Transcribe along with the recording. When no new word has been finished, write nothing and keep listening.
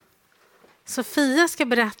Sofia ska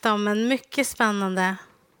berätta om en mycket spännande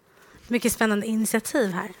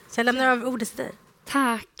initiativ här. Så jag lämnar över ordet till dig.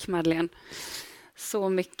 Tack Madeleine. Så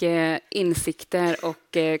mycket insikter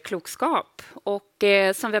och klokskap. Och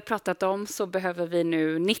som vi har pratat om så behöver vi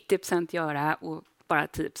nu 90% göra och bara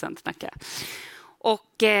 10% snacka.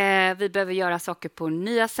 Och vi behöver göra saker på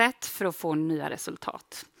nya sätt för att få nya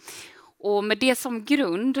resultat. Och med det som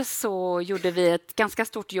grund så gjorde vi ett ganska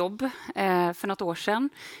stort jobb för något år sedan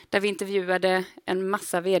där vi intervjuade en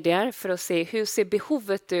massa vd:ar för att se hur ser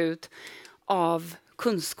behovet ut av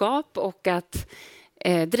kunskap och att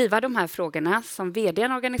driva de här frågorna som vd i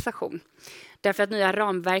en organisation. Därför att nya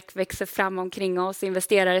ramverk växer fram omkring oss,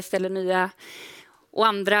 investerare ställer nya och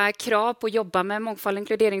andra krav på att jobba med mångfald och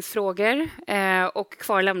inkluderingsfrågor och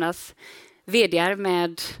kvar lämnas vd:ar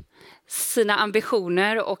med sina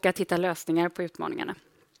ambitioner och att hitta lösningar på utmaningarna.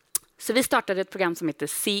 Så vi startade ett program som heter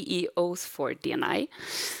CEOs for D&I.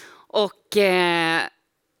 Och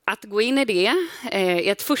att gå in i det i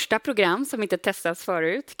ett första program som inte testats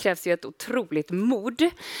förut krävs ju ett otroligt mod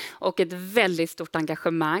och ett väldigt stort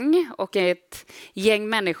engagemang och ett gäng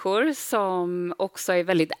människor som också är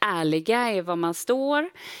väldigt ärliga i vad man står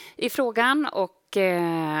i frågan och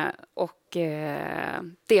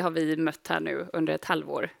det har vi mött här nu under ett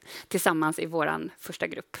halvår tillsammans i vår första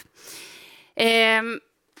grupp.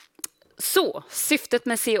 Så syftet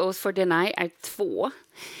med CEOs for D&I är 2.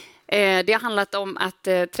 Det har handlat om att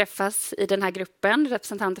träffas i den här gruppen,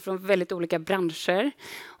 representanter från väldigt olika branscher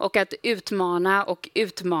och att utmana och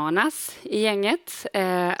utmanas i gänget,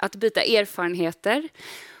 att byta erfarenheter.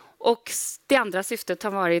 Och det andra syftet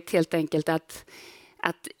har varit helt enkelt att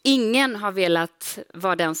ingen har velat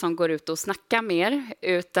vara den som går ut och snackar mer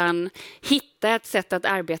utan hitta ett sätt att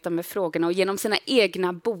arbeta med frågorna och genom sina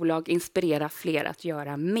egna bolag inspirera fler att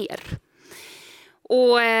göra mer.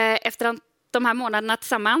 Och efter de här månaderna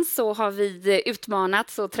tillsammans så har vi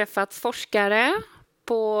utmanats och träffat forskare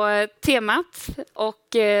på temat och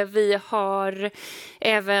vi har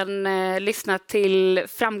även lyssnat till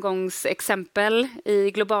framgångsexempel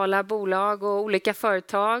i globala bolag och olika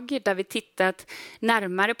företag där vi tittat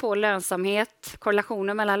närmare på lönsamhet,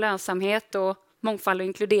 korrelationer mellan lönsamhet och mångfald och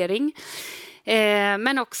inkludering.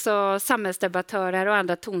 Men också samhällsdebattörer och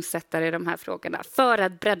andra tonsättare i de här frågorna för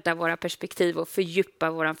att bredda våra perspektiv och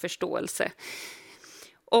fördjupa vår förståelse.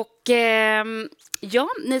 Och ja,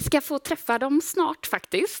 ni ska få träffa dem snart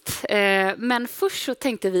faktiskt. Men först så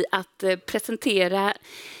tänkte vi att presentera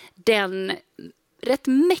den rätt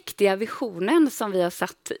mäktiga visionen som vi har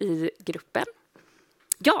satt i gruppen.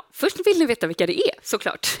 Ja, först vill ni veta vilka det är,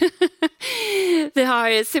 såklart. Vi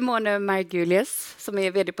har Simone Margulies som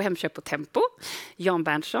är vd på Hemköp och Tempo. Jan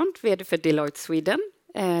Berntsson, vd för Deloitte Sweden.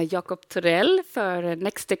 Jakob Torell för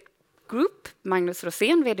Next Group. Magnus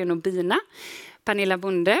Rosén, vd Nobina. Pernilla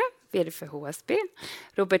Bonde, vd för HSB.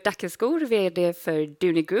 Robert Dackeskor, vd för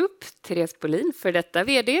Duni Group. Therese Bolin, för detta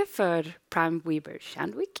vd för Prime Weber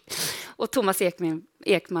Shandwick. Och Thomas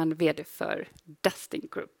Ekman, vd för Dustin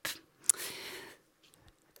Group.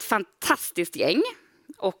 Fantastiskt gäng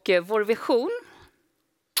och vår vision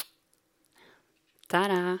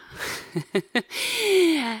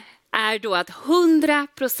är då att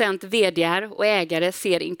 100% vd:ar och ägare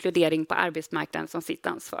ser inkludering på arbetsmarknaden som sitt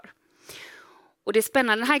ansvar. Och det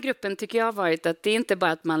spännande i den här gruppen tycker jag har varit att det är inte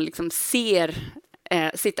bara att man liksom ser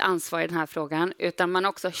sitt ansvar i den här frågan utan man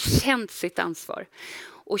också känt sitt ansvar.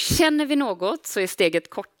 Och känner vi något så är steget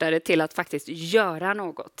kortare till att faktiskt göra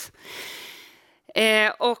något.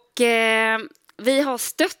 Vi har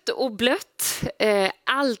stött och blött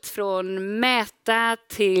allt från mäta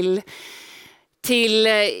till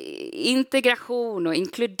integration och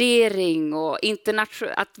inkludering och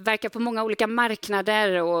att verka på många olika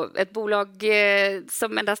marknader och ett bolag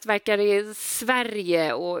som endast verkar i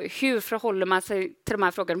Sverige och hur förhåller man sig till de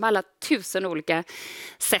här frågorna på alla 1000 olika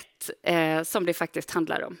sätt som det faktiskt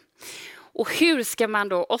handlar om. Och hur ska man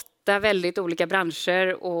då 8 väldigt olika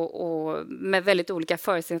branscher och med väldigt olika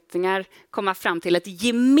förutsättningar komma fram till ett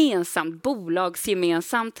gemensamt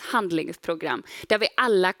bolagsgemensamt handlingsprogram där vi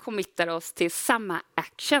alla committar oss till samma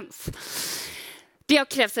actions. Det har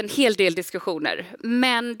krävts en hel del diskussioner,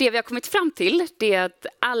 men det vi har kommit fram till det är att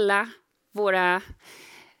alla våra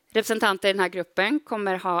representanter i den här gruppen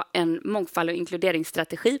kommer ha en mångfald- och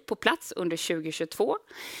inkluderingsstrategi på plats under 2022.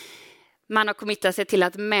 Man har committat sig till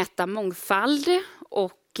att mäta mångfald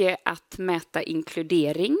och att mäta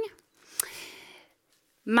inkludering.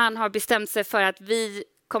 Man har bestämt sig för att vi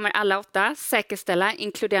kommer alla 8 säkerställa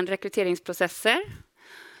inkluderande rekryteringsprocesser.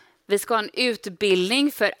 Vi ska ha en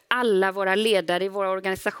utbildning för alla våra ledare i våra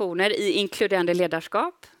organisationer i inkluderande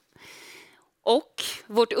ledarskap. Och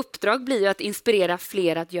vårt uppdrag blir ju att inspirera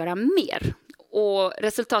fler att göra mer. Och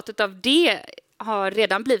resultatet av det har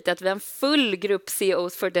redan blivit att vi har en full grupp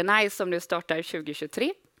CEOs for Deny som nu startar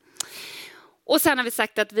 2023. Och sen har vi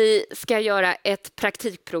sagt att vi ska göra ett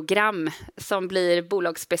praktikprogram som blir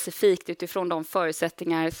bolagsspecifikt utifrån de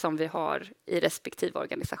förutsättningar som vi har i respektive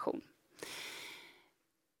organisation.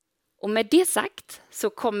 Och med det sagt så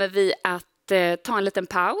kommer vi att ta en liten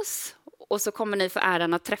paus och så kommer ni få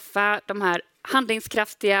äran att träffa de här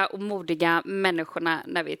handlingskraftiga och modiga människorna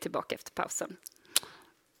när vi är tillbaka efter pausen.